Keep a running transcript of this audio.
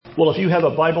Well, if you have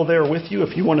a Bible there with you,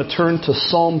 if you want to turn to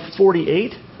Psalm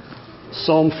 48.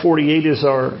 Psalm 48 is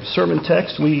our sermon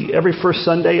text. Every first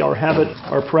Sunday,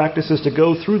 our practice is to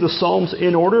go through the Psalms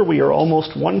in order. We are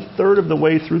almost 1/3 of the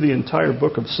way through the entire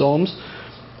book of Psalms.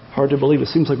 Hard to believe. It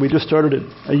seems like we just started it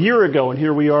a year ago, and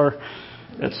here we are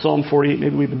at Psalm 48.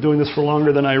 Maybe we've been doing this for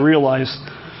longer than I realized.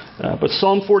 But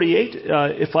Psalm 48,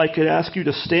 if I could ask you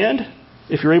to stand,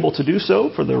 if you're able to do so,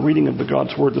 for the reading of the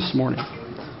God's Word this morning.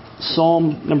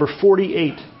 Psalm number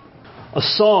 48. A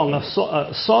psalm of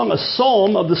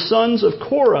the sons of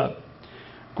Korah.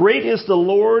 Great is the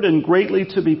Lord and greatly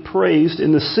to be praised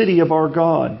in the city of our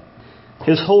God.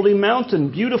 His holy mountain,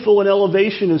 beautiful in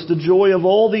elevation, is the joy of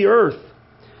all the earth.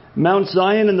 Mount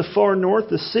Zion in the far north,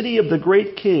 the city of the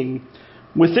great King.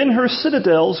 Within her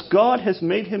citadels, God has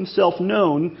made himself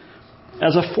known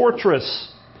as a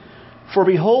fortress. For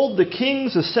behold, the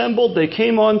kings assembled, they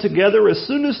came on together. As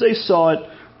soon as they saw it,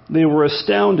 they were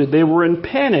astounded. They were in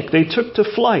panic. They took to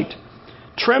flight.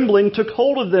 Trembling took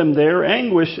hold of them there,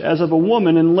 anguish as of a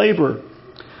woman in labor.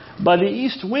 By the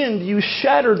east wind you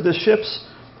shattered the ships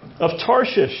of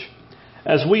Tarshish.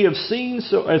 As we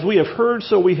have heard,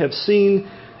 so we have seen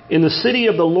in the city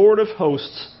of the Lord of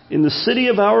hosts, in the city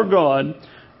of our God,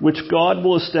 which God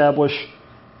will establish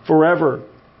forever.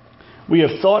 We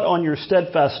have thought on your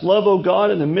steadfast love, O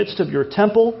God, in the midst of your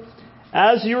temple.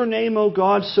 As your name, O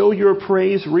God, so your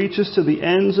praise reaches to the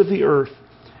ends of the earth.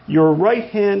 Your right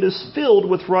hand is filled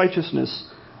with righteousness.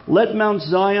 Let Mount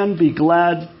Zion be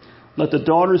glad. Let the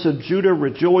daughters of Judah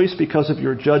rejoice because of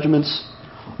your judgments.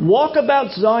 Walk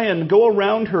about Zion, go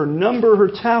around her, number her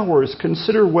towers,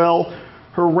 consider well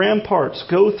her ramparts,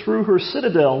 go through her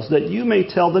citadels, that you may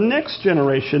tell the next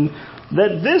generation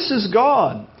that this is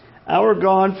God, our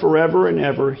God forever and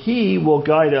ever. He will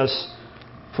guide us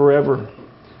forever.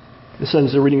 This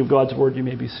ends the reading of God's Word. You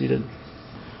may be seated.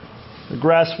 The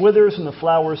grass withers and the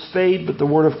flowers fade, but the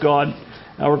Word of God,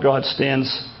 our God, stands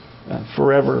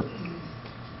forever.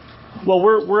 Well,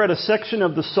 we're at a section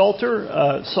of the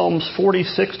Psalter. Psalms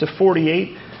 46 to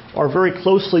 48 are very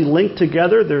closely linked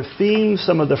together. Their themes,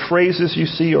 some of the phrases you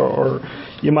see, or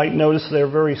you might notice they're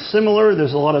very similar.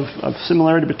 There's a lot of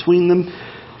similarity between them.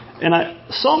 And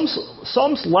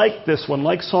Psalms like this one,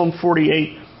 like Psalm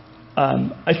 48,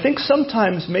 I think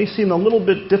sometimes may seem a little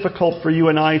bit difficult for you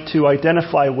and I to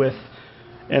identify with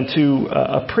and to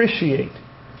appreciate.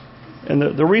 And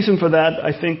the reason for that,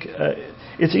 I think,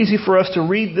 it's easy for us to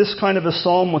read this kind of a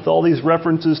psalm with all these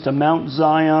references to Mount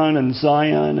Zion and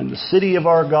the city of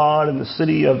our God and the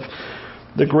city of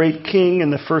the great King in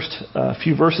the first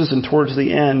few verses and towards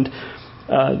the end.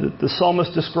 The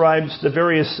psalmist describes the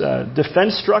various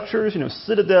defense structures,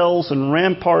 citadels and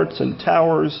ramparts and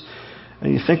towers.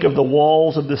 And you think of the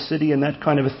walls of the city and that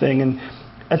kind of a thing. And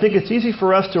I think it's easy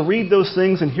for us to read those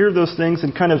things and hear those things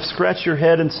and kind of scratch your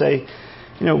head and say,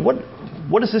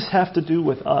 what does this have to do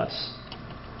with us?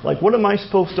 Like, what am I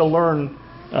supposed to learn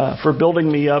for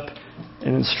building me up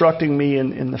and instructing me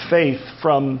in the faith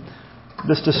from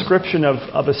this description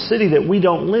of a city that we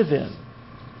don't live in?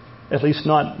 At least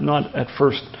not at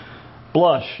first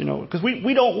blush, because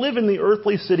we don't live in the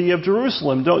earthly city of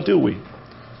Jerusalem, do we?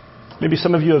 Maybe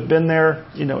some of you have been there,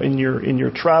 in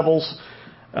your travels.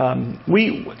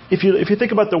 If you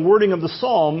think about the wording of the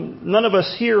psalm, none of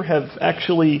us here have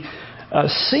actually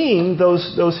seen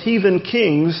those heathen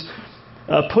kings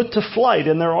put to flight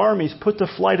and their armies put to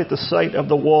flight at the sight of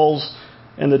the walls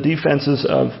and the defenses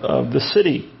of the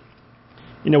city.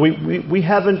 We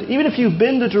haven't, even if you've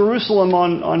been to Jerusalem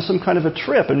on some kind of a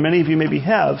trip, and many of you maybe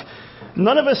have,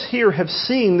 none of us here have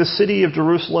seen the city of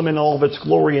Jerusalem in all of its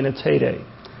glory and its heyday.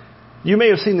 You may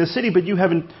have seen the city, but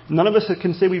none of us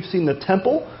can say we've seen the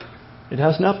temple. It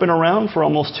has not been around for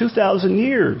almost 2,000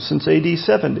 years, since AD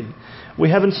 70.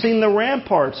 We haven't seen the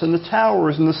ramparts and the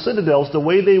towers and the citadels the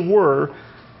way they were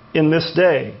in this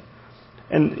day.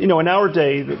 And, in our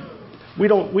day, we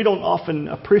don't often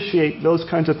appreciate those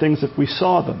kinds of things if we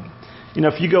saw them.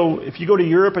 If you go to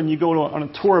Europe and you go on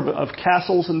a tour of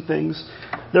castles and things,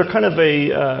 they're kind of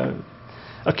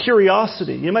a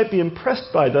curiosity. You might be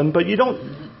impressed by them, but you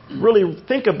don't really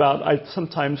think about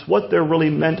sometimes what they're really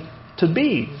meant to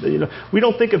be. We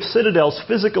don't think of citadels,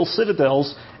 physical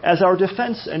citadels, as our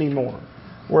defense anymore.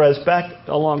 Whereas back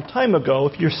a long time ago,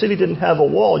 if your city didn't have a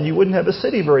wall, you wouldn't have a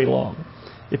city very long.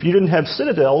 If you didn't have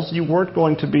citadels, you weren't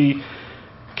going to be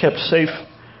kept safe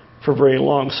for very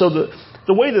long. So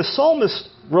the way the psalmist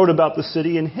wrote about the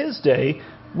city in his day,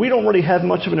 we don't really have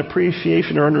much of an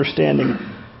appreciation or understanding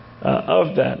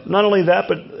of that. Not only that,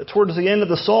 but towards the end of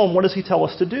the psalm, what does he tell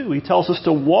us to do? He tells us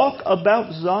to walk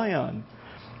about Zion.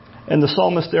 And the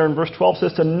psalmist there in verse 12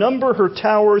 says to number her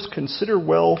towers, consider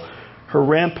well her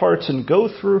ramparts and go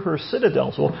through her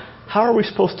citadels. Well, how are we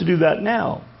supposed to do that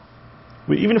now?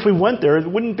 Even if we went there, it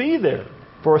wouldn't be there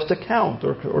for us to count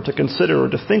or to consider or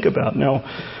to think about. Now,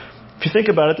 if you think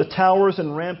about it, the towers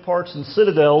and ramparts and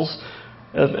citadels,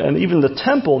 and even the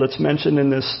temple that's mentioned in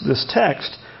this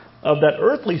text of that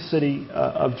earthly city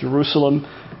of Jerusalem,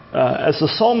 as the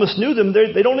psalmist knew them,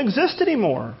 they don't exist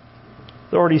anymore.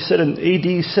 They already said in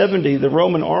AD 70, the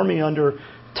Roman army under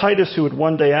Titus, who would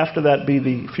one day after that be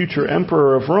the future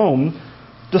emperor of Rome,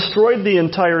 destroyed the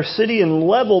entire city and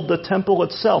leveled the temple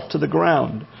itself to the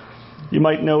ground. You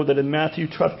might know that in Matthew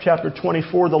chapter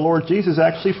 24, the Lord Jesus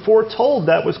actually foretold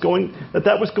that was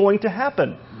going to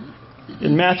happen.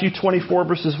 In Matthew 24,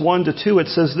 verses 1 to 2, it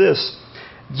says this: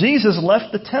 Jesus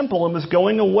left the temple and was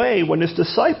going away when his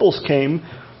disciples came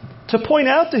to point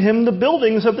out to him the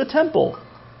buildings of the temple.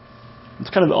 It's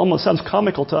kind of almost sounds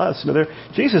comical to us.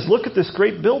 Jesus, look at this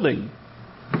great building.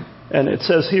 And it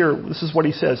says here, this is what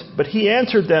he says: but he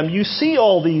answered them, you see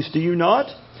all these, do you not?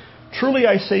 Truly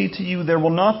I say to you, there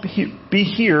will not be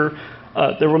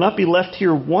left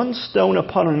here one stone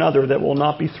upon another that will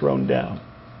not be thrown down.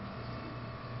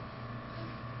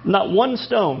 Not one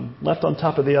stone left on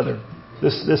top of the other.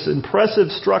 This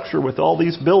impressive structure with all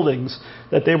these buildings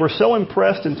that they were so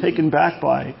impressed and taken back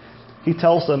by, he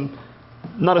tells them,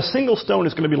 not a single stone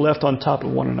is going to be left on top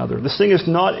of one another. This thing is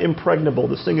not impregnable.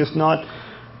 This thing is not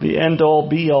the end-all,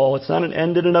 be-all. It's not an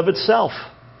end in and of itself.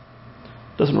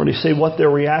 Doesn't really say what their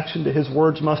reaction to his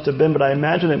words must have been, but I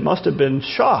imagine it must have been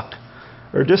shock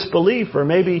or disbelief, or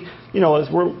maybe, as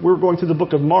we're going through the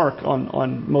book of Mark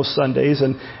on most Sundays,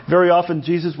 and very often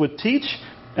Jesus would teach,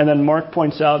 and then Mark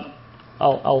points out,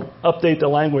 I'll update the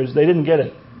language. They didn't get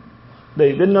it.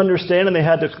 They didn't understand, and they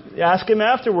had to ask him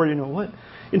afterward, what?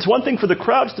 It's one thing for the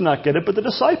crowds to not get it, but the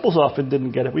disciples often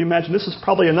didn't get it. We imagine this is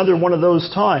probably another one of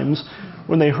those times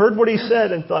when they heard what he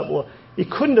said and thought, well, he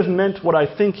couldn't have meant what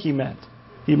I think he meant.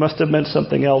 He must have meant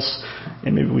something else,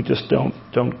 and maybe we just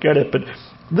don't get it. But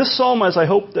this psalm, as I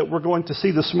hope that we're going to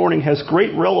see this morning, has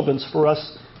great relevance for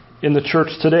us in the church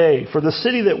today. For the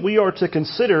city that we are to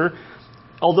consider,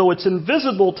 although it's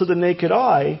invisible to the naked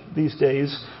eye these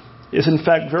days, is in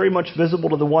fact very much visible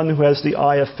to the one who has the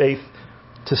eye of faith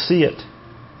to see it.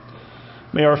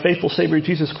 May our faithful Savior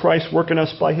Jesus Christ work in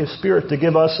us by his Spirit to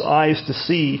give us eyes to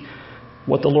see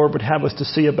what the Lord would have us to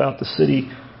see about the city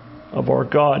of our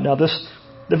God. Now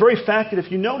the very fact that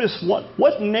if you notice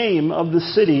what name of the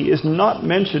city is not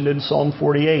mentioned in Psalm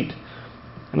 48,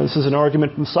 and this is an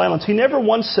argument from silence, he never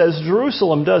once says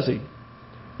Jerusalem, does he?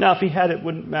 Now, if he had, it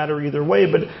wouldn't matter either way,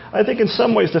 but I think in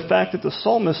some ways the fact that the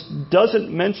psalmist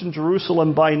doesn't mention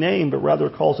Jerusalem by name, but rather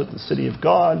calls it the city of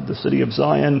God, the city of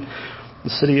Zion, the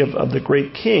city of the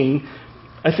great king,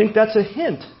 I think that's a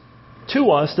hint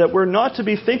to us that we're not to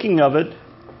be thinking of it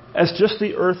as just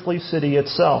the earthly city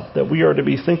itself, that we are to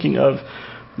be thinking of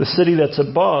the city that's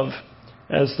above,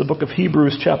 as the book of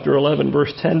Hebrews chapter 11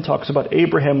 verse 10 talks about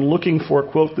Abraham looking for,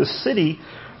 quote, the city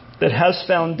that has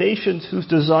foundations whose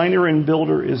designer and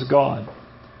builder is God.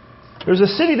 There's a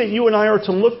city that you and I are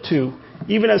to look to,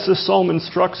 even as the psalm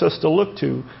instructs us to look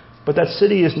to, but that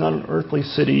city is not an earthly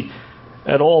city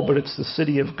at all, but it's the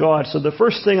city of God. So the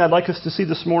first thing I'd like us to see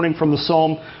this morning from the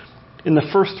psalm, in the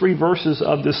first three verses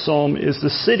of this psalm, is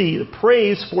the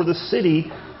praise for the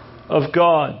city of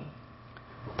God.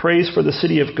 Praise for the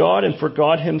city of God and for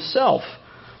God himself.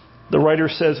 The writer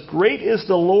says, great is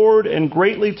the Lord and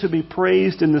greatly to be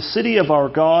praised in the city of our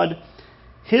God.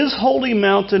 His holy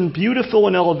mountain, beautiful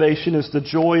in elevation, is the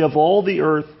joy of all the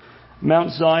earth,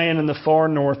 Mount Zion in the far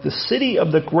north, the city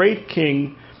of the great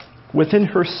king. Within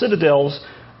her citadels,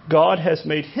 God has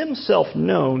made himself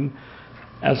known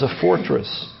as a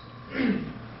fortress.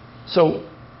 So,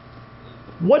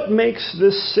 what makes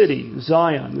this city,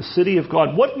 Zion, the city of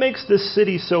God, what makes this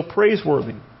city so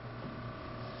praiseworthy?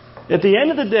 At the end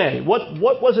of the day,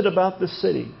 what was it about this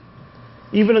city,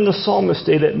 even in the psalmist's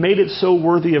day, that made it so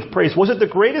worthy of praise? Was it the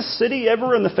greatest city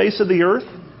ever on the face of the earth?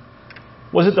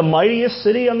 Was it the mightiest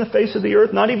city on the face of the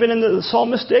earth? Not even in the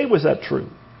psalmist's day was that true.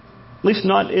 At least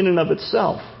not in and of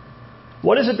itself.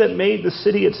 What is it that made the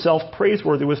city itself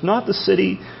praiseworthy? It was not the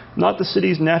city, not the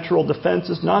city's natural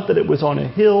defenses, not that it was on a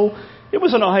hill. It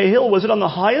was on a high hill. Was it on the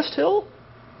highest hill?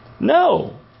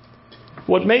 No.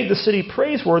 What made the city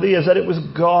praiseworthy is that it was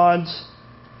God's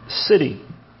city.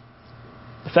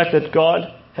 The fact that God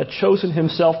had chosen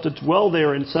himself to dwell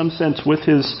there in some sense with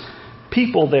his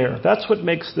people there. That's what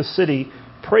makes the city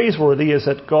praiseworthy, is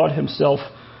that God himself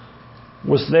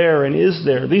was there and is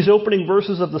there. These opening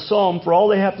verses of the psalm, for all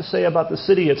they have to say about the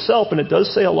city itself, and it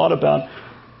does say a lot about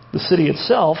the city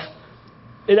itself,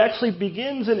 it actually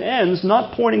begins and ends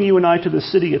not pointing you and I to the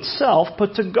city itself,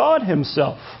 but to God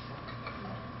himself.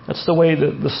 That's the way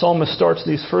the psalmist starts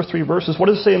these first three verses. What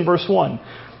does it say in verse 1?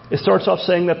 It starts off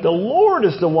saying that the Lord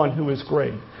is the one who is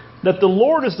great. That the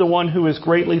Lord is the one who is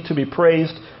greatly to be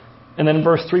praised. And then in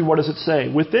verse 3, what does it say?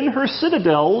 Within her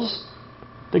citadels,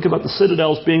 think about the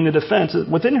citadels being the defense.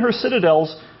 Within her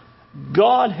citadels,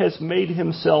 God has made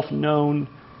himself known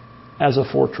as a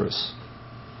fortress.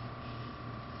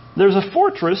 There's a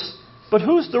fortress, but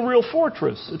who's the real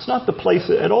fortress? It's not the place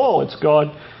at all. It's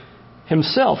God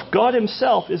himself. God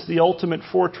himself is the ultimate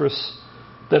fortress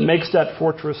that makes that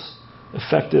fortress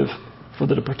effective for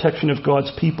the protection of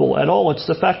God's people at all. It's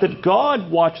the fact that God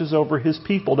watches over his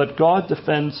people, that God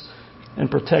defends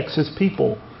and protects his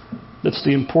people. That's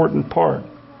the important part.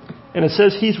 And it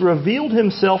says he's revealed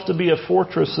himself to be a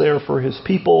fortress there for his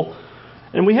people.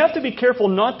 And we have to be careful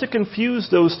not to confuse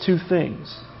those two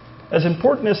things. As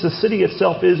important as the city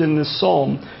itself is in this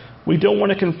psalm, we don't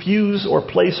want to confuse or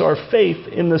place our faith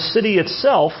in the city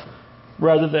itself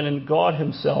rather than in God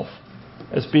himself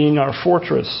as being our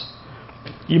fortress.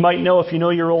 You might know, if you know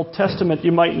your Old Testament,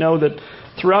 you might know that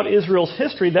throughout Israel's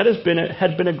history that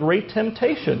had been a great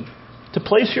temptation to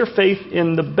place your faith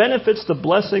in the benefits, the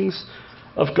blessings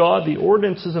of God, the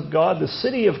ordinances of God, the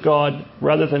city of God,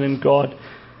 rather than in God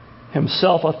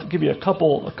himself. I'll give you a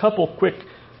couple quick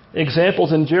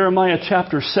examples. In Jeremiah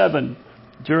chapter 7,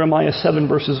 Jeremiah 7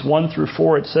 verses 1 through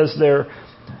 4, it says there,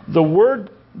 the word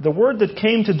that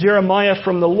came to Jeremiah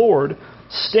from the Lord,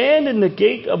 stand in the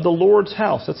gate of the Lord's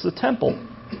house. That's the temple.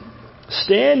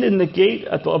 Stand in the gate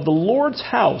of the Lord's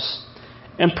house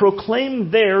and proclaim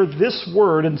there this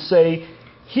word and say,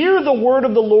 hear the word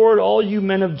of the Lord, all you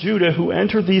men of Judah who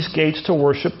enter these gates to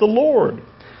worship the Lord.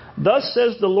 Thus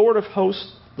says the Lord of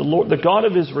hosts, the God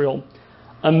of Israel,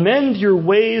 amend your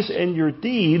ways and your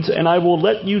deeds, and I will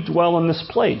let you dwell in this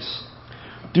place.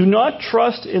 Do not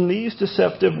trust in these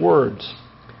deceptive words.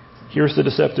 Here's the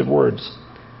deceptive words.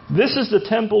 This is the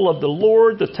temple of the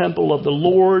Lord, the temple of the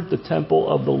Lord, the temple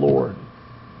of the Lord.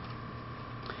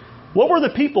 What were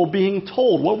the people being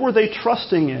told? What were they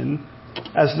trusting in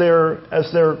as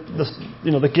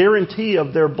the guarantee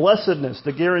of their blessedness,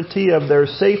 the guarantee of their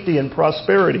safety and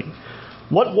prosperity?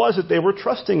 What was it they were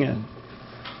trusting in?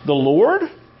 The Lord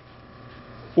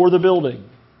or the building?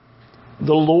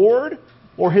 The Lord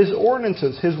or his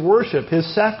ordinances, his worship,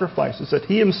 his sacrifices that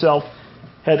he himself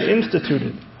had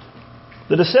instituted?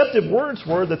 The deceptive words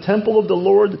were the temple of the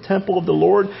Lord, the temple of the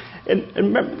Lord. And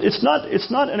remember, it's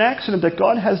not an accident that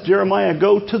God has Jeremiah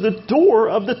go to the door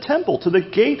of the temple, to the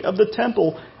gate of the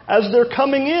temple as they're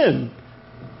coming in.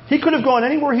 He could have gone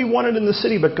anywhere he wanted in the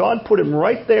city, but God put him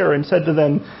right there and said to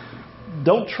them,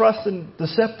 don't trust in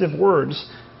deceptive words,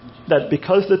 that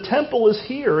because the temple is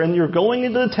here and you're going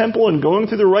into the temple and going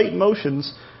through the right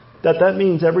motions, that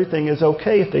means everything is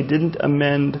okay if they didn't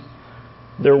amend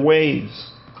their ways.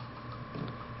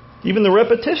 Even the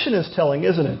repetition is telling,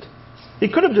 isn't it?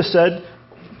 He could have just said,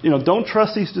 don't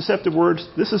trust these deceptive words.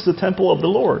 This is the temple of the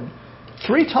Lord.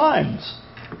 3 times.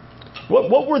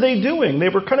 What were they doing? They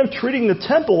were kind of treating the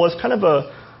temple as kind of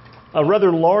a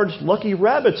rather large lucky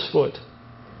rabbit's foot.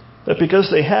 That because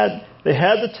they had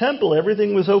the temple,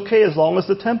 everything was okay as long as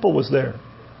the temple was there.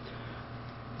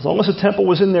 As long as the temple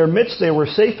was in their midst, they were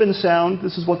safe and sound.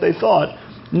 This is what they thought.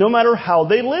 No matter how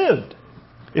they lived.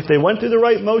 If they went through the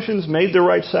right motions, made the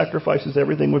right sacrifices,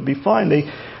 everything would be fine.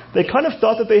 They kind of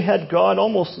thought that they had God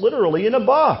almost literally in a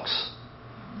box,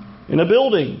 in a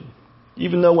building.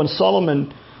 Even though when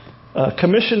Solomon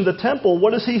commissioned the temple,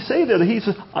 what does he say there? He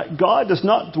says, God does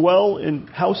not dwell in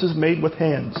houses made with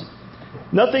hands.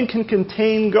 Nothing can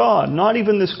contain God, not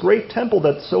even this great temple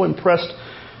that so impressed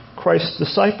Christ's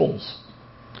disciples.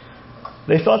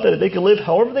 They thought that they could live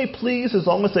however they pleased as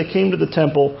long as they came to the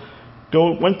temple,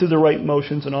 went through the right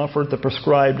motions and offered the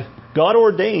prescribed,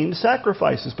 God-ordained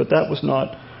sacrifices. But that was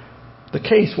not the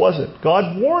case, was it?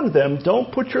 God warned them,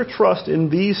 don't put your trust in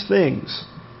these things,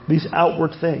 these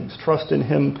outward things. Trust in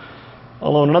him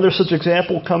alone. Another such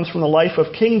example comes from the life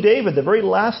of King David, the very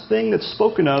last thing that's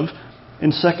spoken of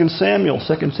in 2 Samuel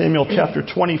chapter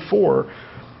 24.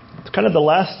 It's kind of the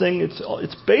last thing.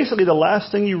 It's basically the last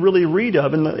thing you really read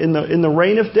of in the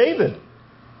reign of David.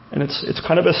 And it's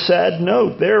kind of a sad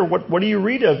note there. What do you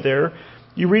read of there?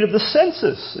 You read of the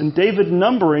census and David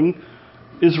numbering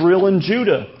Israel and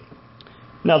Judah.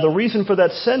 Now the reason for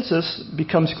that census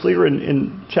becomes clear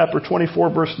in chapter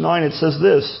 24 verse 9. It says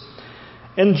this,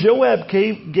 and Joab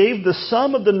gave the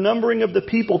sum of the numbering of the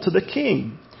people to the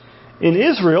king. In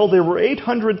Israel there were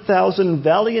 800,000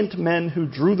 valiant men who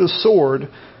drew the sword,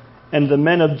 and the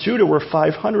men of Judah were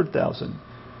 500,000.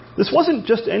 This wasn't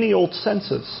just any old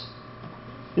census.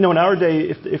 In our day,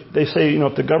 if they say,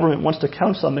 if the government wants to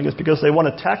count something, it's because they want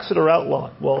to tax it or outlaw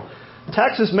it. Well,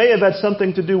 taxes may have had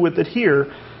something to do with it here,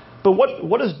 but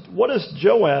what does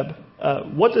Joab,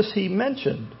 what does he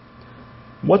mention?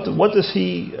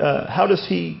 How does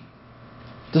he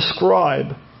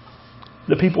describe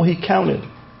the people he counted?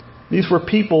 These were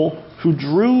people who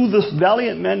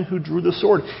valiant men who drew the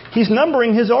sword. He's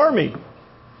numbering his army.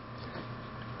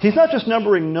 He's not just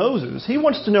numbering noses. He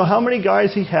wants to know how many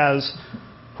guys he has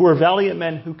who are valiant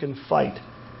men who can fight.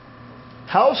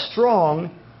 How strong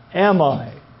am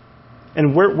I?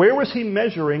 And where was he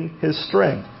measuring his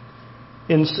strength?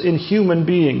 In human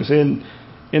beings, in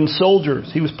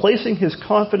soldiers. He was placing his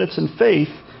confidence and faith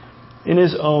in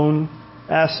his own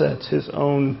assets, his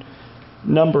own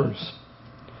numbers.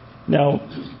 Now,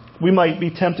 we might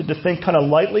be tempted to think kind of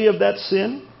lightly of that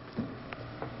sin.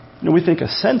 We think a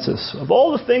census of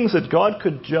all the things that God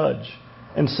could judge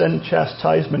and send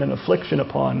chastisement and affliction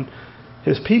upon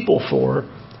his people for.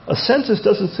 A census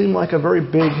doesn't seem like a very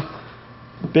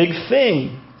big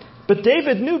thing. But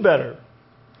David knew better.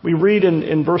 We read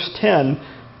in verse 10,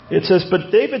 it says,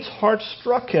 "But David's heart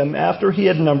struck him after he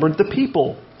had numbered the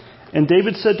people. And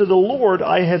David said to the Lord,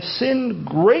 I have sinned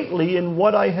greatly in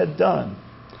what I had done.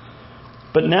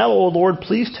 But now, O Lord,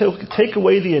 please take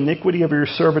away the iniquity of your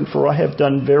servant, for I have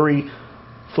done very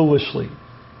foolishly."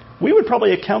 We would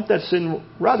probably account that sin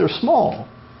rather small.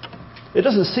 It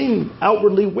doesn't seem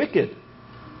outwardly wicked.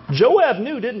 Joab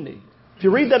knew, didn't he? If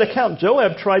you read that account,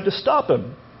 Joab tried to stop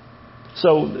him.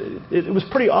 So it was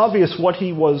pretty obvious what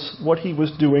he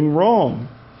was doing wrong.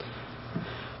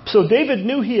 So David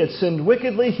knew he had sinned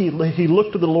wickedly. He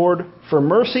looked to the Lord for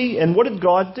mercy. And what did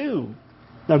God do?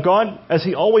 Now God, as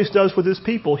he always does with his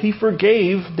people, he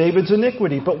forgave David's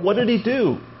iniquity. But what did he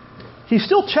do? He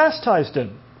still chastised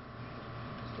him.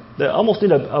 They almost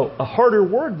need a harder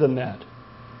word than that.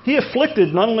 He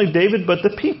afflicted not only David but the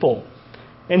people.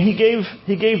 And he gave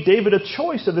David a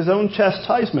choice of his own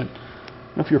chastisement.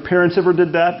 If your parents ever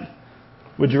did that,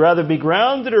 would you rather be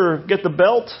grounded or get the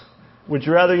belt? Would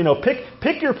you rather,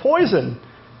 pick your poison?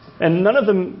 And none of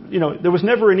them, there was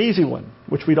never an easy one,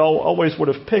 which we'd always would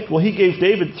have picked. Well, he gave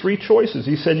David 3 choices.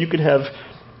 He said you could have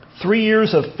 3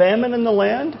 years of famine in the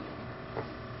land.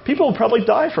 People would probably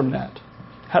die from that.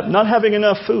 Not having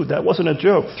enough food, that wasn't a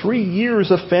joke. 3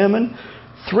 years of famine,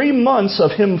 3 months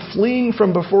of him fleeing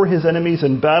from before his enemies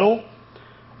in battle,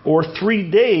 or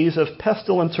 3 days of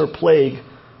pestilence or plague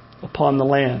upon the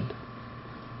land.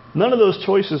 None of those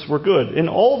choices were good. In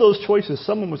all those choices,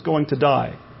 someone was going to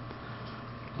die.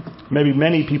 Maybe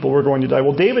many people were going to die.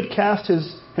 Well, David cast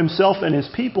himself and his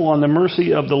people on the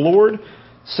mercy of the Lord,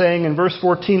 saying in verse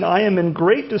 14, I am in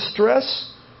great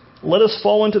distress. Let us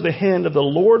fall into the hand of the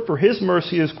Lord, for his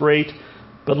mercy is great,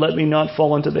 but let me not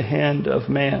fall into the hand of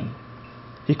man.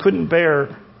 He couldn't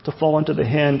bear to fall into the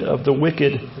hand of the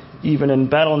wicked, even in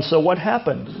battle. And so what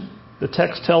happened? The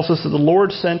text tells us that the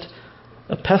Lord sent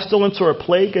a pestilence or a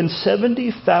plague, and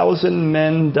 70,000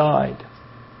 men died.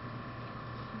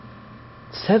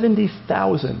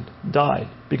 70,000 died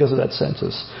because of that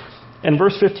census. And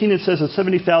verse 15, it says that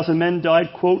 70,000 men died,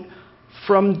 quote,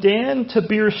 from Dan to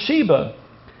Beersheba.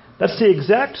 That's the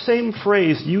exact same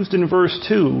phrase used in verse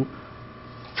 2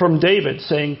 from David,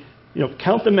 saying,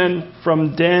 count the men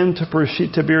from Dan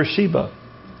to Beersheba.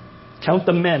 Count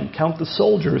the men, count the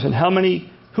soldiers. And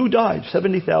who died?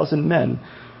 70,000 men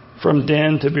from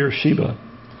Dan to Beersheba.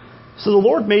 So the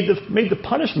Lord made the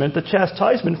punishment, the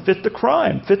chastisement, fit the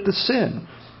crime, fit the sin.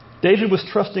 David was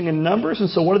trusting in numbers, and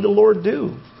so what did the Lord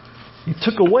do? He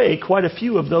took away quite a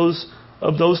few of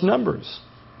those numbers.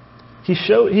 He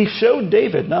showed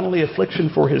David not only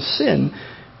affliction for his sin,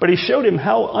 but he showed him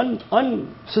how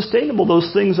unsustainable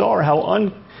those things are,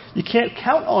 you can't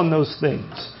count on those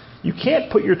things. You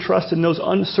can't put your trust in those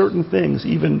uncertain things,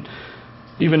 even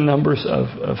numbers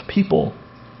of people.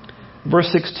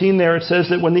 Verse 16 there, it says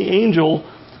that when the angel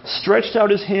stretched out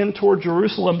his hand toward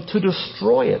Jerusalem to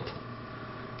destroy it,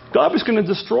 God was going to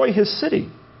destroy his city.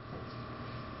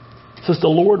 It says the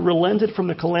Lord relented from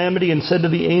the calamity and said to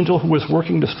the angel who was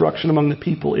working destruction among the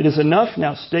people, it is enough,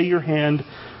 now stay your hand.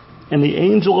 And the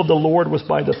angel of the Lord was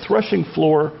by the threshing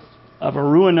floor of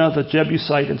Araunah the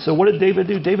Jebusite. And so what did David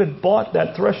do? David bought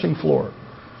that threshing floor.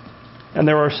 And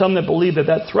there are some that believe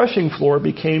that threshing floor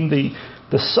became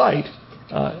the site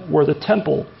where the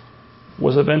temple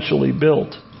was eventually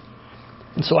built.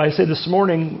 And so I say this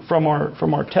morning from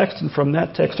our text and from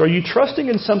that text, are you trusting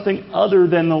in something other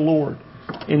than the Lord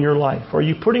in your life? Are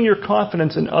you putting your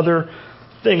confidence in other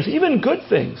things, even good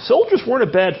things? Soldiers weren't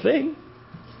a bad thing,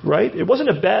 right? It wasn't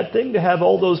a bad thing to have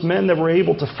all those men that were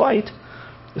able to fight.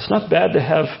 It's not bad to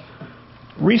have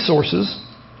resources.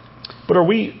 But are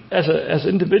we, as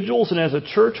individuals and as a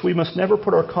church, we must never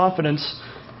put our confidence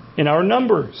in our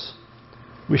numbers.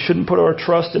 We shouldn't put our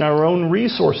trust in our own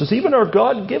resources, even our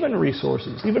God-given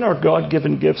resources, even our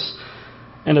God-given gifts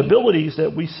and abilities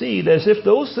that we see, as if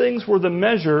those things were the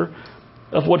measure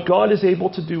of what God is able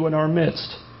to do in our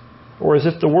midst, or as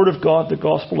if the Word of God, the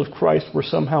gospel of Christ, were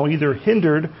somehow either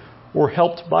hindered or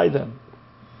helped by them.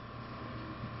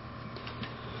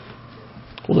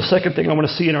 Well, the second thing I want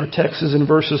to see in our text is in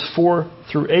verses 4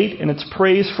 through 8, and it's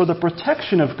praise for the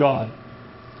protection of God,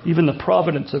 even the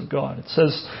providence of God.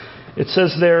 It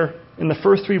says there in the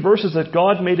first 3 verses that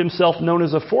God made himself known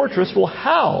as a fortress. Well,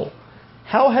 how?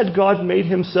 How had God made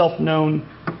himself known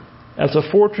as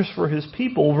a fortress for his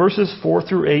people? Verses 4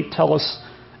 through 8 tell us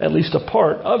at least a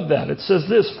part of that. It says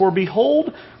this, "For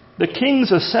behold, the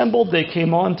kings assembled, they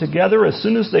came on together. As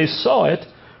soon as they saw it,"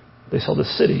 they saw the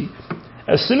city,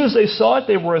 "as soon as they saw it,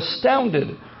 they were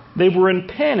astounded. They were in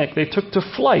panic. They took to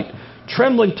flight.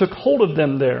 Trembling took hold of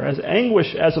them there, as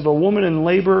anguish as of a woman in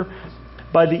labor.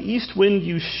 By the east wind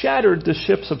you shattered the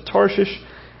ships of Tarshish.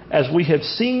 As we have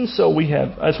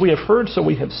heard, so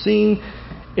we have seen.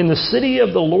 In the city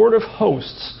of the Lord of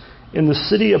hosts, in the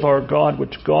city of our God,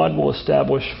 which God will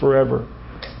establish forever."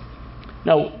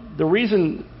 Now, the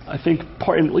reason, I think,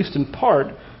 at least in part,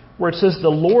 where it says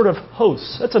the Lord of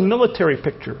hosts, that's a military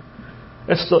picture.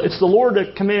 It's the Lord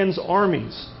that commands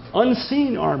armies,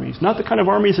 unseen armies, not the kind of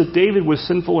armies that David was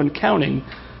sinful in counting,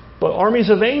 but armies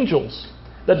of angels.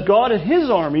 That God and his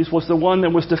armies was the one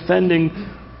that was defending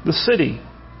the city.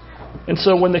 And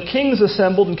so when the kings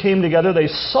assembled and came together, they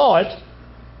saw it.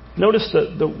 Notice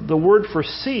that the word for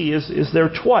see is there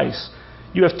twice.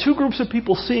 You have 2 groups of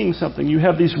people seeing something. You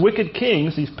have these wicked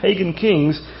kings, these pagan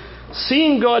kings,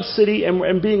 seeing God's city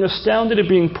and being astounded and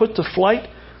being put to flight.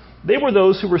 They were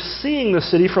those who were seeing the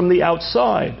city from the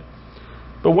outside.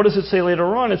 But what does it say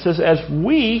later on? It says, "As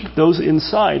we," those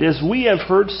inside, "as we have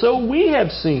heard, so we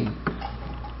have seen."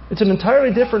 It's an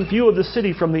entirely different view of the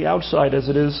city from the outside as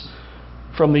it is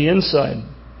from the inside.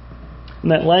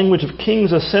 And that language of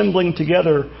kings assembling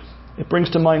together, it brings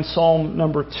to mind Psalm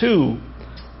number 2,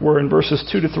 where in verses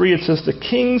 2 to 3 it says, "The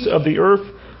kings of the earth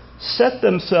set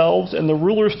themselves, and the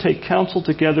rulers take counsel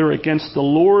together against the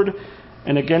Lord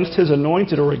and against his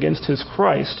anointed," or against his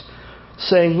Christ,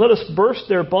 "saying, let us burst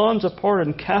their bonds apart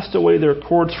and cast away their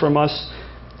cords from us."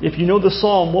 If you know the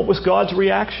psalm, what was God's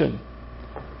reaction?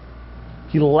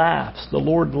 He laughs. The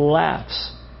Lord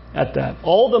laughs at that.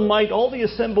 All the might, all the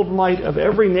assembled might of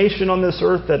every nation on this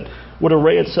earth that would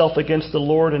array itself against the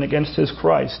Lord and against his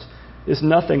Christ is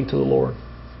nothing to the Lord.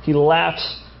 He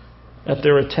laughs at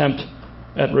their attempt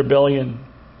at rebellion.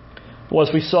 Well,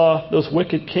 as we saw, those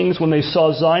wicked kings, when they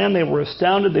saw Zion, they were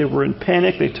astounded. They were in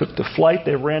panic. They took to flight.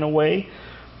 They ran away.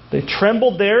 They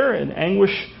trembled there in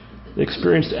anguish. They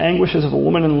experienced anguish as of a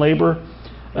woman in labor.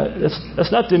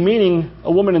 That's not demeaning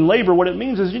a woman in labor. What it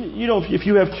means is, if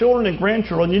you have children and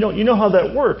grandchildren, you know how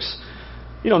that works.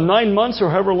 9 months or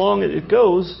however long it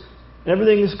goes, and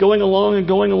everything is going along,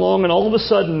 and all of a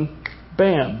sudden,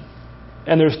 bam.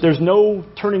 And there's no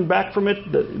turning back from it.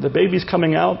 The baby's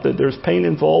coming out. There's pain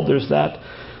involved. There's that.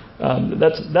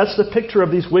 That's the picture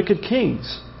of these wicked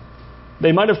kings.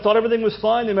 They might have thought everything was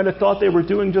fine. They might have thought they were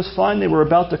doing just fine. They were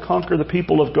about to conquer the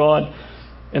people of God.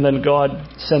 And then God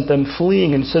sent them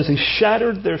fleeing, and says he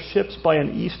shattered their ships by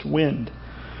an east wind.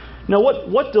 Now,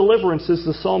 what deliverance is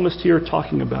the psalmist here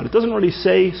talking about? It doesn't really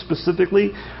say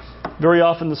specifically. Very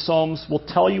often the Psalms will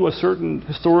tell you a certain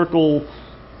historical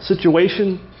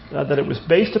situation that it was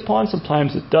based upon.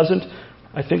 Sometimes it doesn't.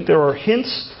 I think there are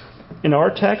hints in our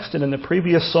text and in the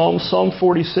previous Psalms. Psalm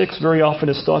 46 very often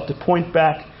is thought to point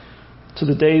back to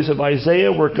the days of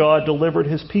Isaiah, where God delivered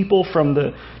his people from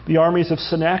the armies of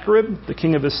Sennacherib, the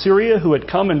king of Assyria, who had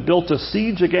come and built a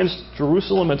siege against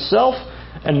Jerusalem itself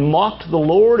and mocked the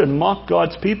Lord and mocked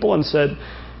God's people and said,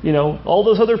 all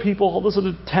those other people, all those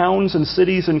other towns and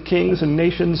cities and kings and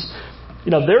nations,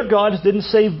 their gods didn't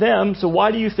save them, so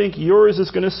why do you think yours is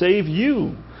going to save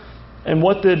you? And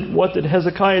what did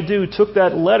Hezekiah do? Took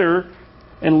that letter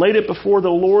and laid it before the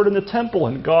Lord in the temple,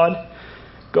 and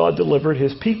God delivered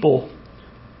his people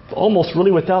almost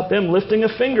really without them lifting a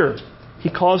finger. He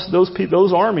caused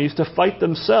those armies to fight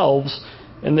themselves,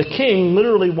 and the king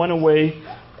literally went away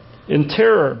in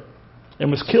terror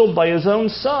and was killed by his own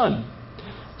son.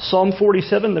 Psalm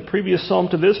 47, the previous psalm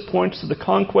to this, points to the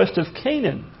conquest of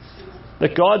Canaan,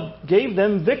 that God gave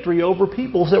them victory over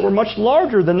peoples that were much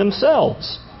larger than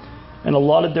themselves and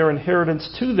allotted their inheritance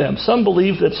to them. Some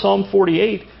believe that Psalm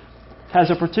 48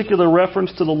 has a particular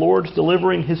reference to the Lord's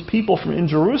delivering his people in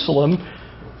Jerusalem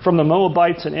from the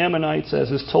Moabites and Ammonites, as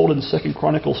is told in 2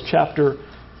 Chronicles chapter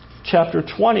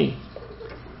 20.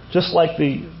 Just like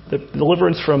the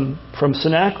deliverance from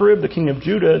Sennacherib, the king of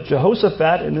Judah,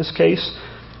 Jehoshaphat, in this case,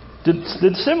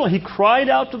 did similar. He cried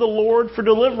out to the Lord for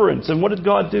deliverance. And what did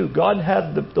God do? God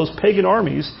had those pagan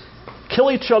armies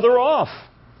kill each other off.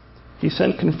 He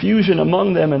sent confusion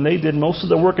among them, and they did most of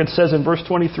the work. It says in verse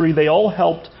 23, they all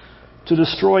helped to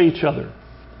destroy each other.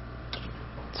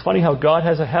 It's funny how God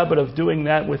has a habit of doing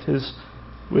that with His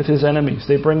enemies.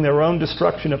 They bring their own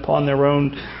destruction upon their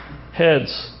own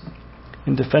heads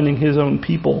in defending His own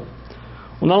people.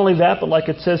 Well, not only that, but like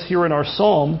it says here in our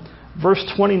psalm, verse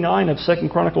 29 of 2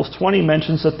 Chronicles 20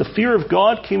 mentions that the fear of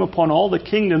God came upon all the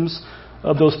kingdoms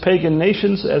of those pagan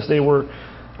nations as they were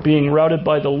being routed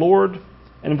by the Lord.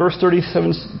 And verse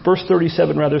 37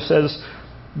 says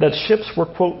that ships were,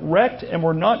 quote, wrecked and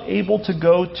were not able to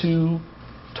go to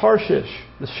Tarshish.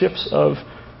 The ships of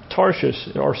Tarshish,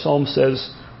 our psalm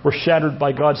says, were shattered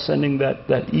by God sending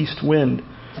that east wind.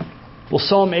 Well,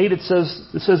 Psalm 8, it says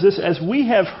this, as we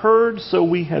have heard, so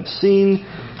we have seen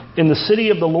in the city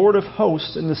of the Lord of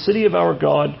hosts, in the city of our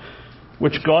God,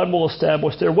 which God will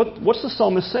establish there. What's the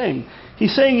psalmist saying?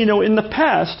 He's saying, in the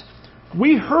past,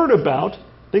 we heard about,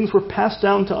 things were passed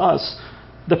down to us,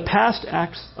 the past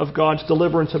acts of God's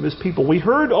deliverance of His people. We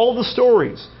heard all the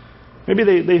stories. Maybe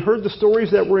they heard the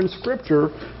stories that were in Scripture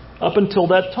up until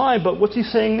that time, but what's he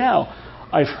saying now?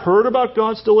 I've heard about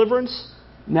God's deliverance,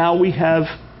 now we have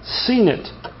seen it.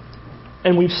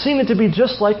 And we've seen it to be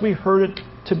just like we heard it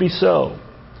to be so.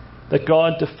 That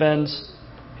God defends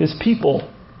His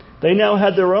people. They now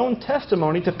had their own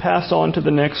testimony to pass on to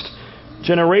the next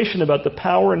generation about the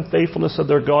power and faithfulness of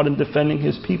their God in defending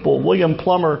His people. William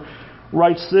Plummer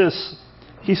writes this.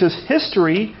 He says,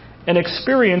 history and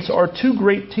experience are two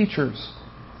great teachers.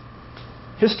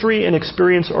 History and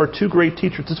experience are two great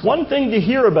teachers. It's one thing to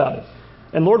hear about it.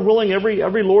 And Lord willing,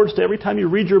 every Lord's Day, every time you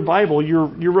read your Bible, you're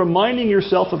reminding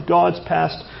yourself of God's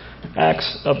past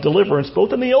acts of deliverance,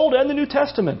 both in the Old and the New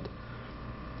Testament.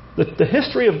 The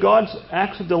history of God's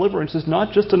acts of deliverance is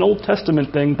not just an Old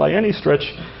Testament thing by any stretch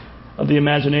of the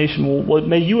imagination. Well,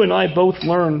 may you and I both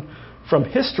learn from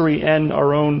history and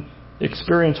our own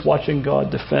experience watching God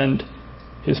defend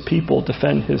His people,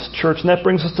 defend His church. And that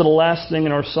brings us to the last thing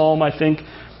in our psalm, I think,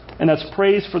 and that's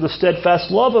praise for the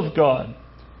steadfast love of God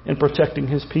in protecting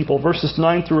His people. Verses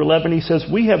 9 through 11, he says,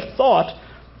 we have thought,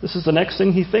 this is the next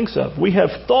thing he thinks of, we have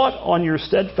thought on your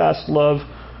steadfast love,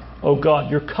 O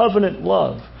God, your covenant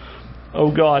love,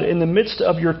 O God, in the midst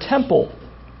of your temple.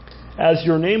 As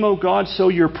your name, O God, so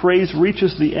your praise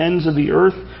reaches the ends of the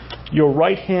earth. Your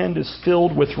right hand is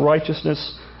filled with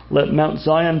righteousness. Let Mount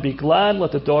Zion be glad.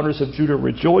 Let the daughters of Judah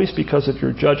rejoice because of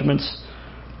your judgments.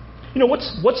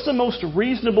 What's the most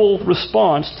reasonable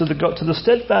response to the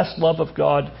steadfast love of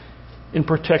God in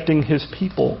protecting His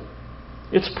people?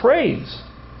 It's praise.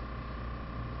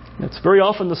 It's very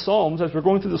often the Psalms, as we're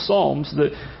going through the Psalms,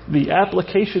 the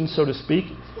application, so to speak,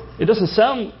 it doesn't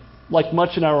sound like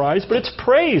much in our eyes, but it's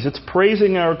praise. It's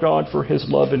praising our God for His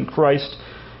love in Christ.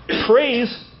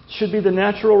 Praise should be the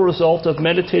natural result of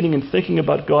meditating and thinking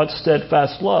about God's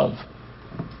steadfast love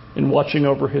in watching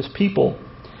over His people.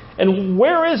 And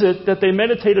where is it that they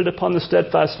meditated upon the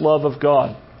steadfast love of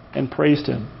God and praised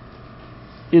Him?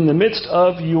 In the midst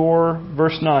of your,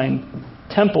 verse 9,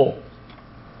 temple.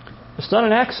 It's not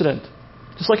an accident.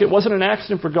 Just like it wasn't an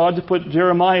accident for God to put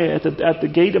Jeremiah at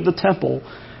the gate of the temple.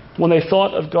 When they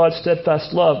thought of God's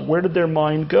steadfast love, where did their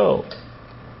mind go?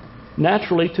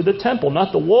 Naturally to the temple.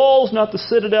 Not the walls, not the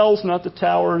citadels, not the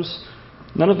towers.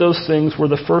 None of those things were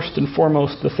the first and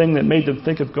foremost, the thing that made them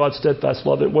think of God's steadfast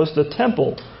love. It was the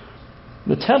temple.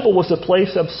 The temple was a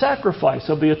place of sacrifice,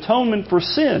 of the atonement for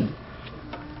sin.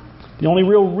 The only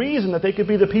real reason that they could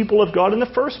be the people of God in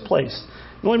the first place.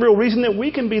 The only real reason that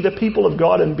we can be the people of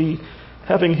God and be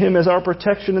having Him as our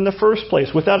protection in the first place.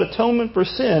 Without atonement for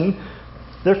sin,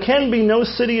 there can be no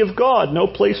city of God, no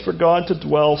place for God to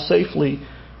dwell safely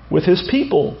with His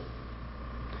people.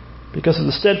 Because of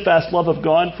the steadfast love of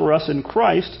God for us in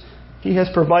Christ, He has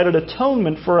provided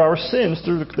atonement for our sins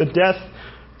through the death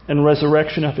and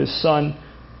resurrection of His Son,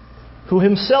 who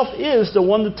Himself is the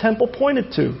one the temple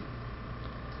pointed to.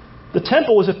 The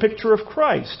temple was a picture of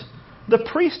Christ. The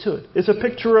priesthood is a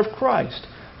picture of Christ.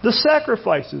 The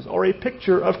sacrifices are a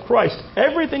picture of Christ.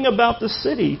 Everything about the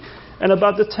city and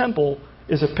about the temple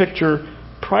is a picture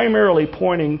primarily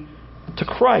pointing to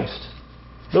Christ.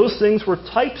 Those things were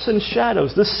types and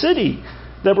shadows. The city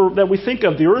that we think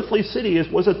of, the earthly city,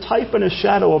 was a type and a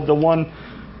shadow of the one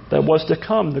that was to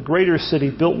come, the greater city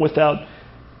built without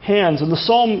hands. And the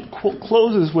psalm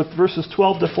closes with verses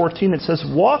 12 to 14. It says,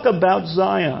 walk about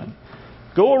Zion.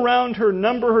 Go around her,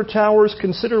 number her towers,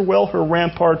 consider well her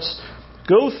ramparts.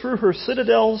 Go through her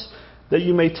citadels, that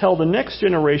you may tell the next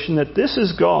generation that this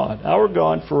is God, our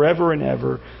God, forever and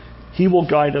ever. He will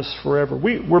guide us forever.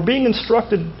 We're being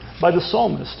instructed by the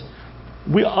psalmist.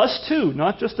 Us too,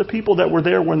 not just the people that were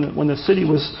there when the city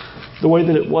was the way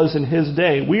that it was in his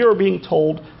day. We are being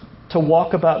told to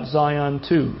walk about Zion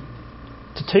too.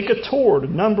 To take a tour, to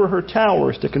number her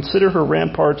towers, to consider her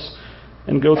ramparts,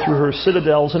 and go through her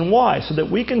citadels. And why? So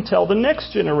that we can tell the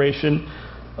next generation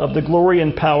of the glory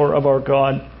and power of our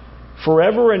God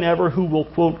forever and ever, who will,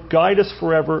 quote, guide us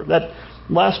forever. That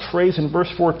last phrase in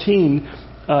verse 14,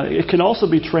 it can also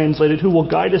be translated, who will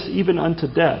guide us even unto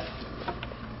death.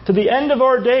 To the end of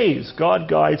our days, God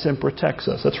guides and protects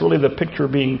us. That's really the picture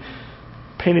being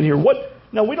painted here.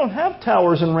 Now, we don't have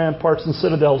towers and ramparts and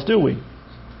citadels, do we?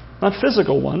 Not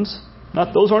physical ones.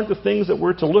 Those aren't the things that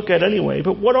we're to look at anyway.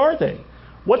 But what are they?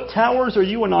 What towers are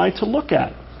you and I to look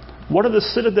at? What are the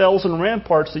citadels and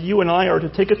ramparts that you and I are to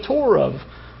take a tour of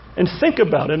and think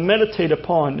about and meditate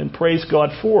upon and praise God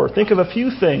for? Think of a few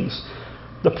things.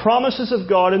 The promises of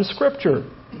God in Scripture,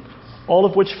 all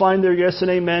of which find their yes and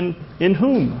amen in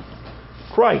whom?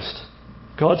 Christ.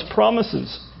 God's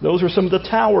promises. Those are some of the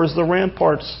towers, the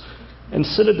ramparts, and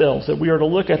citadels that we are to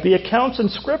look at. The accounts in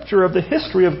Scripture of the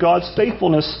history of God's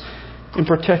faithfulness in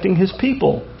protecting His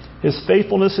people. His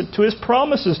faithfulness to His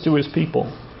promises to His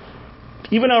people.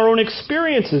 Even our own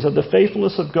experiences of the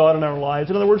faithfulness of God in our lives.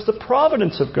 In other words, the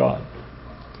providence of God.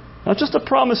 Not just the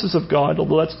promises of God,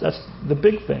 although that's the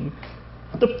big thing.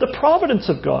 The providence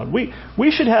of God.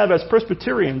 We should have, as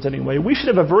Presbyterians anyway, we should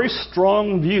have a very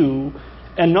strong view,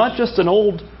 and not just an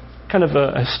old kind of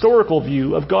a historical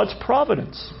view of God's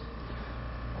providence.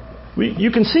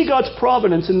 You can see God's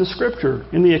providence in the Scripture,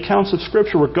 in the accounts of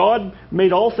Scripture, where God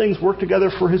made all things work together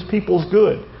for His people's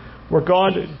good, where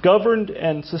God governed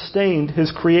and sustained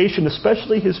His creation,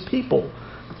 especially His people.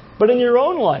 But in your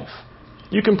own life,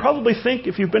 you can probably think,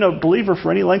 if you've been a believer for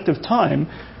any length of time,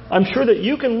 I'm sure that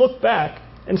you can look back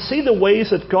and see the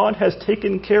ways that God has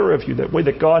taken care of you, that way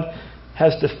that God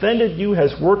has defended you,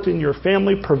 has worked in your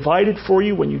family, provided for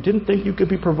you when you didn't think you could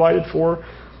be provided for.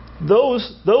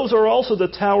 Those are also the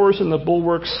towers and the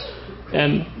bulwarks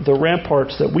and the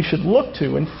ramparts that we should look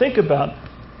to and think about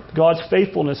God's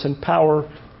faithfulness and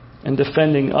power and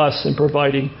defending us and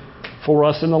providing for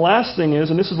us. And the last thing is,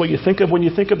 and this is what you think of when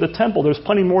you think of the temple, there's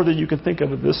plenty more that you can think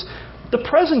of this, the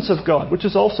presence of God, which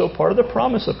is also part of the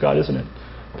promise of God, isn't it?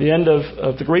 The end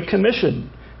of the Great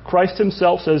Commission. Christ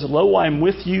Himself says, "Lo, I am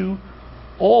with you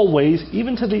always,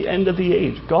 even to the end of the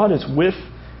age." God is with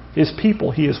His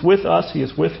people. He is with us. He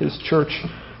is with His church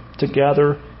to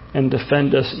gather and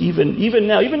defend us even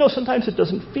now, even though sometimes it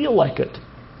doesn't feel like it.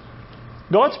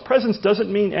 God's presence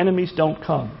doesn't mean enemies don't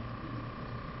come.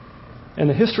 And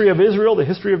the history of Israel, the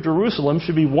history of Jerusalem,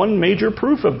 should be one major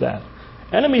proof of that.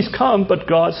 Enemies come, but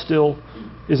God still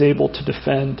is able to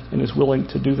defend and is willing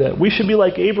to do that. We should be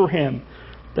like Abraham,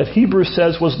 that Hebrews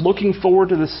says was looking forward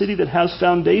to the city that has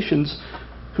foundations,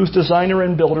 whose designer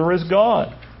and builder is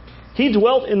God. He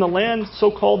dwelt in the land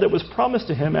so-called that was promised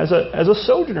to him as a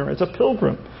sojourner, as a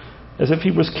pilgrim, as if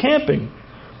he was camping.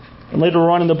 And later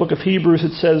on in the book of Hebrews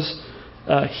it says,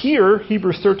 here,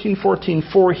 Hebrews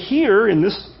 13:14, for here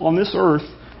on this earth,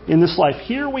 in this life,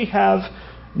 here we have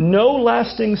no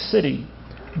lasting city,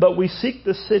 but we seek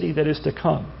the city that is to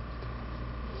come.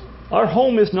 Our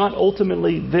home is not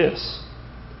ultimately this,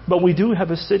 but we do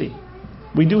have a city.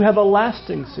 We do have a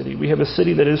lasting city. We have a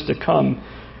city that is to come.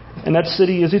 And that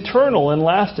city is eternal and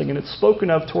lasting, and it's spoken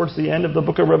of towards the end of the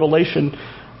book of Revelation,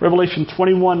 Revelation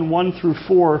 21, 1 through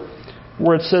 4,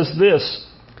 where it says this,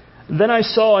 "Then I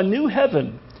saw a new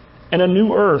heaven and a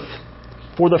new earth,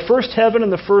 for the first heaven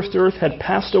and the first earth had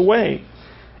passed away,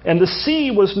 and the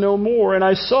sea was no more. And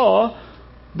I saw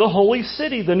the holy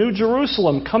city, the new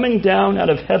Jerusalem, coming down out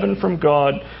of heaven from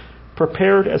God,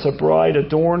 prepared as a bride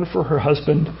adorned for her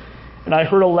husband. And I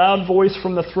heard a loud voice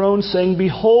from the throne saying,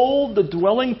 Behold, the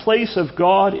dwelling place of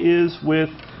God is with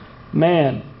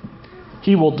man.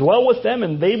 He will dwell with them,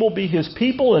 and they will be His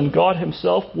people, and God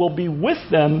Himself will be with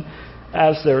them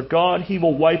as their God. He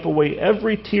will wipe away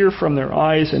every tear from their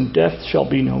eyes, and death shall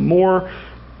be no more.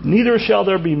 Neither shall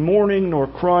there be mourning, nor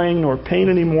crying, nor pain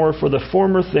anymore, for the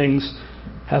former things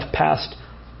have passed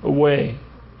away."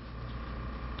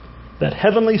 That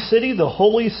heavenly city, the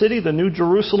holy city, the New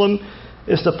Jerusalem,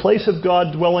 is the place of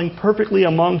God dwelling perfectly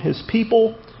among His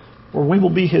people, where we will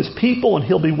be His people and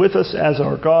He'll be with us as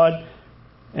our God,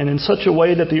 and in such a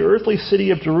way that the earthly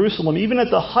city of Jerusalem, even at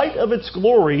the height of its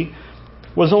glory,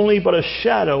 was only but a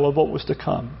shadow of what was to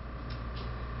come.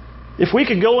 If we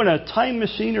could go in a time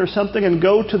machine or something and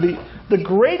go to the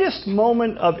greatest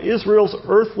moment of Israel's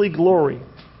earthly glory,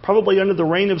 probably under the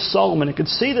reign of Solomon, and could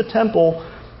see the temple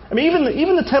I mean,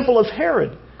 even the temple of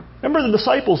Herod. Remember the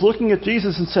disciples looking at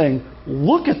Jesus and saying,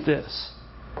 "Look at this."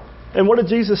 And what did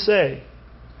Jesus say?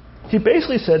 He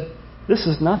basically said, "This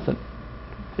is nothing.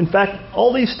 In fact,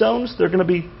 all these stones, they're going to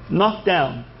be knocked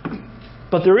down.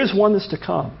 But there is one that's to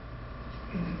come,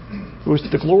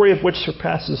 the glory of which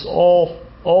surpasses all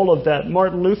of that."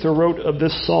 Martin Luther wrote of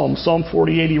this psalm, Psalm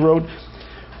 48, he wrote,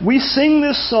 "We sing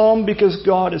this psalm because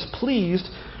God is pleased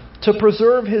to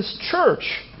preserve His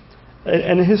church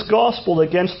and His gospel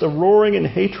against the roaring and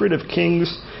hatred of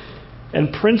kings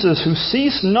and princes who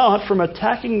cease not from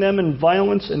attacking them in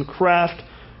violence and craft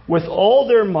with all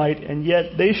their might, and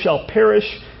yet they shall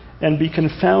perish and be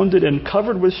confounded and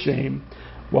covered with shame,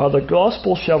 while the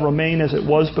gospel shall remain as it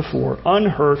was before,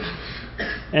 unhurt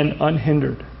and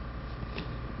unhindered."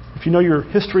 If you know your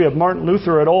history of Martin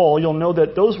Luther at all, you'll know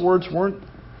that those words weren't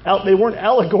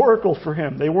allegorical for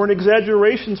him. They weren't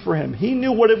exaggerations for him. He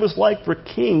knew what it was like for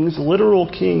kings, literal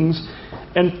kings,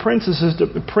 and princes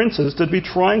to be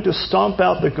trying to stomp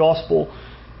out the gospel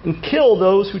and kill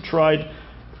those who tried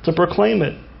to proclaim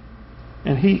it.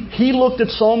 And he looked at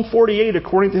Psalm 48,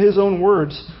 according to his own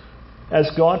words, as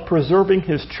God preserving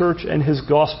His church and His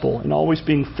gospel and always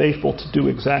being faithful to do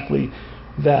exactly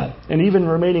that, and even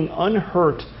remaining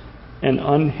unhurt and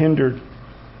unhindered.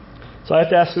 So I have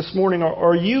to ask this morning,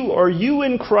 are you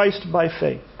in Christ by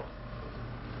faith?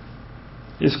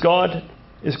 Is God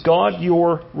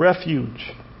your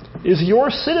refuge? Is your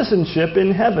citizenship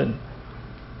in heaven?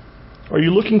 Are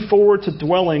you looking forward to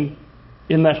dwelling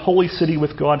in that holy city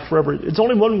with God forever? It's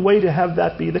only one way to have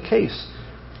that be the case.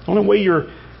 The only way your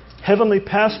heavenly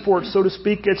passport, so to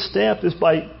speak, gets stamped is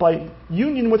by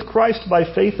union with Christ, by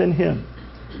faith in Him.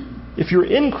 If you're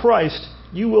in Christ,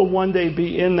 you will one day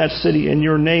be in that city and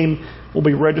your name will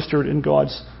be registered in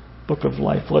God's book of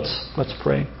life. Let's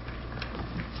pray.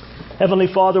 Heavenly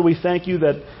Father, we thank You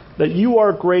that You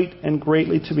are great and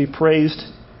greatly to be praised,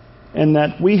 and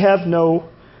that we have no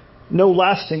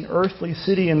lasting earthly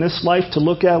city in this life to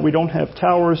look at. We don't have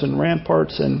towers and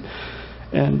ramparts and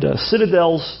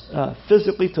citadels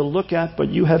physically to look at, but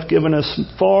You have given us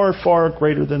far, far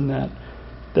greater than that.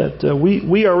 That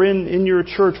we are in Your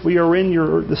church, we are in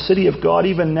the city of God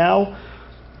even now,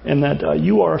 and that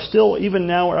You are still even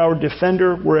now our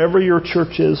defender wherever Your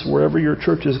church is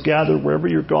gathered, wherever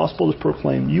Your gospel is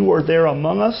proclaimed. You are there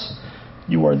among us.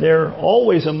 You are there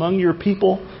always among Your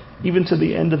people, even to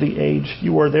the end of the age.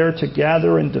 You are there to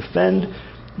gather and defend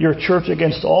Your church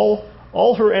against all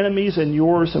her enemies and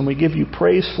Yours, and we give You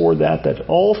praise for that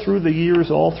all through the years,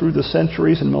 all through the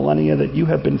centuries and millennia, that You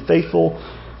have been faithful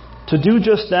to do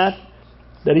just that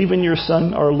even Your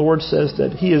Son, our Lord, says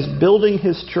that He is building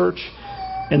His church,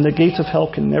 and the gates of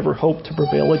hell can never hope to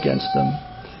prevail against them.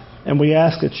 And we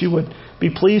ask that You would be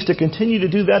pleased to continue to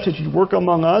do that You'd work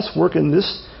among us, work in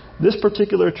this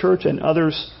particular church and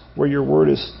others where Your word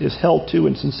is held to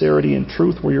in sincerity and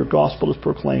truth, where Your gospel is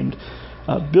proclaimed.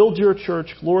 Build Your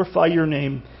church, glorify Your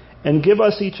name, and give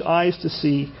us each eyes to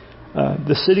see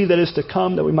the city that is to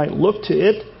come, that we might look to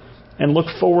it and look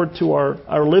forward to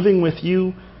our living with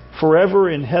You forever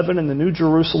in heaven, in the New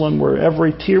Jerusalem, where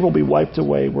every tear will be wiped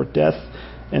away, where death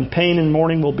and pain and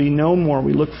mourning will be no more.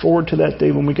 We look forward to that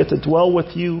day when we get to dwell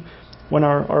with You, when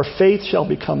our faith shall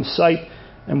become sight.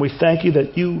 And we thank You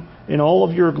that You, in all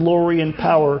of Your glory and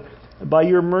power, by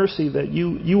Your mercy, that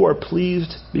you are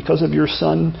pleased because of Your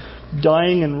Son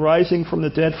dying and rising from the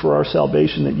dead for our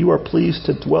salvation, that You are pleased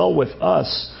to dwell with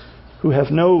us who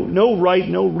have no right,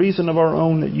 no reason of our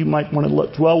own that You might want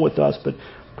to dwell with us, but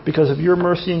because of Your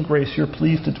mercy and grace, You're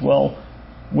pleased to dwell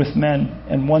with men,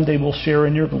 and one day we'll share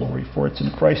in Your glory. For it's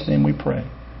in Christ's name we pray.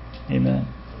 Amen.